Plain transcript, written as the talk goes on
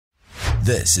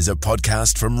This is a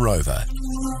podcast from Rover.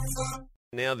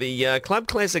 Now, the Club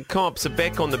Classic cops are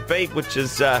back on the beat, which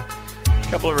is a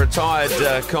couple of retired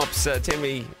cops,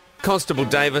 Tammy Constable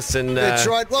Davis and That's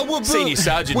right. Well, we're Senior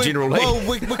Sergeant General Lee. Well,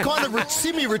 we're kind of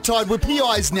semi-retired. We're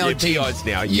PIs now, Tim. PIs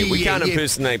now, we can't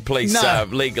impersonate police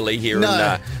legally here in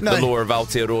the law of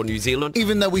Aotearoa, New Zealand.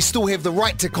 Even though we still have the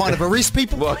right to kind of arrest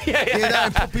people. Well,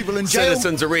 and put people in jail.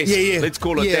 Citizens arrest. Let's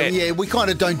call it that. Yeah, we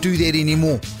kind of don't do that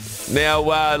anymore.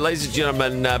 Now, ladies and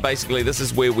gentlemen, basically this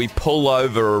is where we pull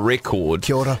over a record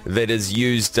Kia ora. that has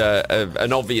used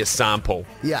an obvious sample.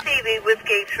 Yeah. TV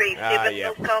Whiskey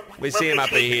 37. We see him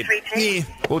up ahead. Yeah.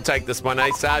 We'll take this one,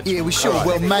 Sarge? Yeah, we sure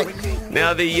will, mate.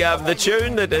 Now, the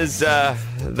tune that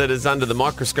is under the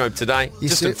microscope today, Yes,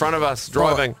 just sir. in front of us,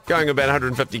 driving, going about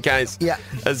 150 k's, Yeah.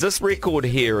 is this record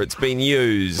here. It's been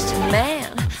used.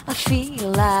 Man, I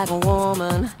feel like a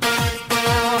woman.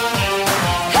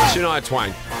 Shania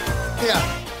Twain.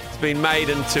 Yeah. It's been made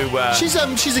into. She's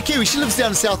a Kiwi. She lives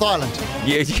down in South Island.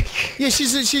 Yeah, Yeah,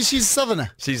 she's a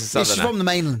southerner. she's a Yeah, southerner. she's from the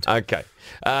mainland. Okay.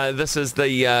 This is the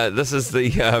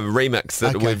remix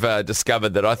that Okay. we've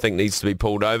discovered that I think needs to be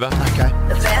pulled over. Okay.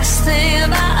 The best thing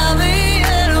about being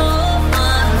a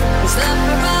woman is the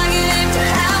prerogative to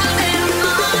have a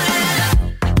little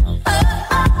money.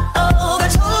 Oh, they're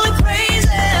totally crazy.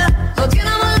 Looking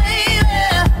at my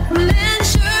lady, men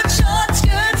shirt, short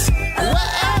skirts. Feeling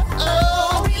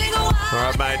a wild. All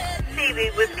right, mate.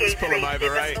 TV Whiskey pull him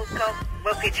over, eh? 37.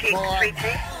 Whiskey Chief All right.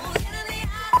 32.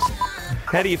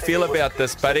 How do you feel about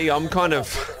this, buddy? I'm kind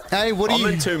of... Hey, what are I'm you?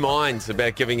 in two minds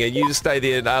about giving it. You just stay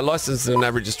there. Licence and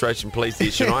registration, please, there,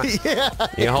 Shania.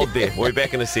 Yeah, hold there. We'll be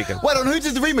back in a second. Wait on, who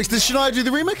did the remix? Did Shania do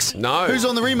the remix? No. Who's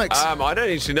on the remix? I don't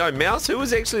actually know. Mouse, who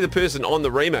was actually the person on the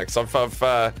remix?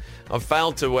 I've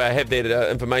failed to have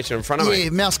that information in front of me. Yeah,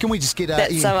 Mouse, can we just get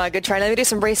That's Ian? so good, Trainer. Let me do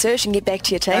some research and get back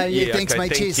to your team. Yeah, Yeah, thanks, okay,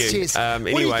 mate. thank Cheers, you. cheers. What are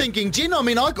you Anyway. thinking, Jen? I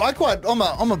mean,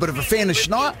 I'm a bit of a fan of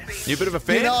Shania. You a bit of a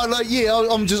fan? You know,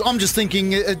 I'm just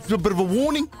thinking it's a bit of a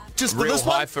warning, just for Real this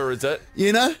one. Heifer, is it?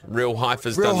 You know, Real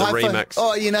Heifer's Real done the Hi-Fi. remix.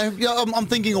 Oh, you know, yeah, I'm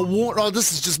thinking a warning. Oh,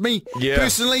 this is just me Yeah.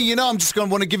 personally. You know, I'm just going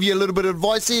to want to give you a little bit of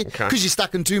advice here Okay. because you're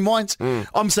stuck in two minds.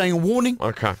 I'm saying a warning.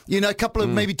 Okay. You know, a couple of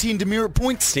maybe 10 demerit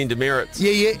points. 10 demerits.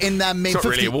 Yeah, and man, It's not 50,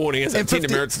 really a warning, is it? and 10 50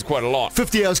 demerits is quite a lot.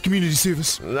 50 hours community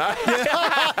service. No.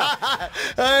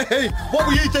 Hey, what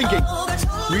were you thinking?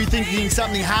 Were you thinking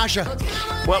something harsher?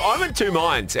 Well, I'm in two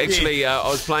minds. Actually, I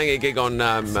was playing a gig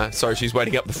on... sorry, she's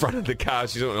waiting up the front of the car.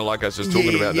 She's not going to like us just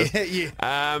talking about this.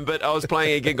 Yeah. But I was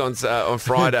playing a gig on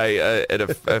Friday at a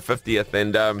 50th,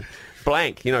 and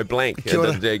Blank, Blank, Kia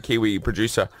ora. the Kiwi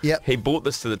producer, Yep. he brought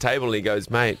this to the table and he goes,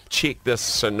 mate, check this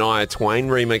Shania Twain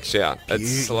remix out. It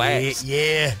slaps.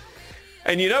 Yeah.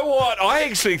 And you know what? I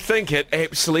actually think it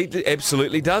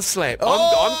absolutely does slap.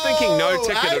 I'm thinking no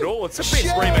ticket hey, at all. It's the best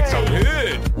shit. remix I've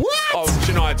heard What? of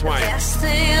Shania Twain. Best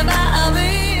thing about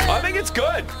being I think it's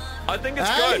good. I think it's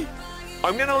Hey. good.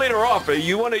 I'm going to let her off.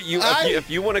 You want to? Hey. If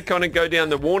you want to kind of go down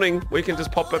the warning, we can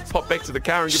just pop back to the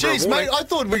car and give her a Jeez, warning. mate, I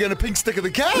thought we were going to pink sticker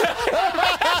the car.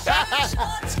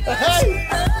 Hey.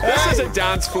 This is a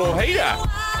dance floor heater.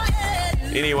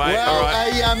 Anyway, all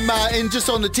right. Hey, and just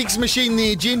on the text machine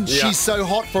there, Jen, Yeah. she's so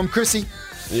hot from Chrissy.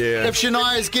 Yeah. If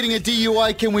Shania is getting a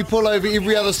DUI, can we pull over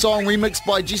every other song remixed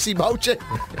by Jesse Bolcher?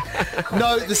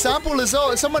 No, the sample is...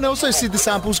 Oh, someone also said the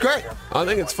sample's great. I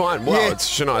think it's fine. Well, Yeah. it's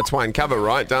Shania Twain cover,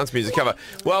 right? Dance music cover.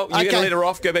 Well, you're going Okay. to let her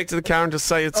off, go back to the car and just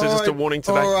say it's just a warning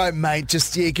today. All right, mate.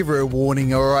 Just, give her a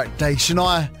warning. All right. Hey,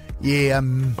 Shania,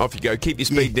 Off you go. Keep your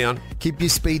speed down. keep your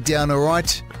speed down, all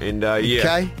right? And,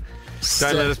 Okay?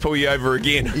 Don't let us pull you over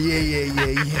again.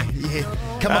 Yeah.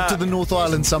 Come up to the North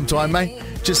Island sometime, mate.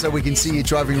 Just so we can see you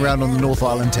driving around on the North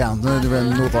Island town, around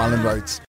the North Island roads.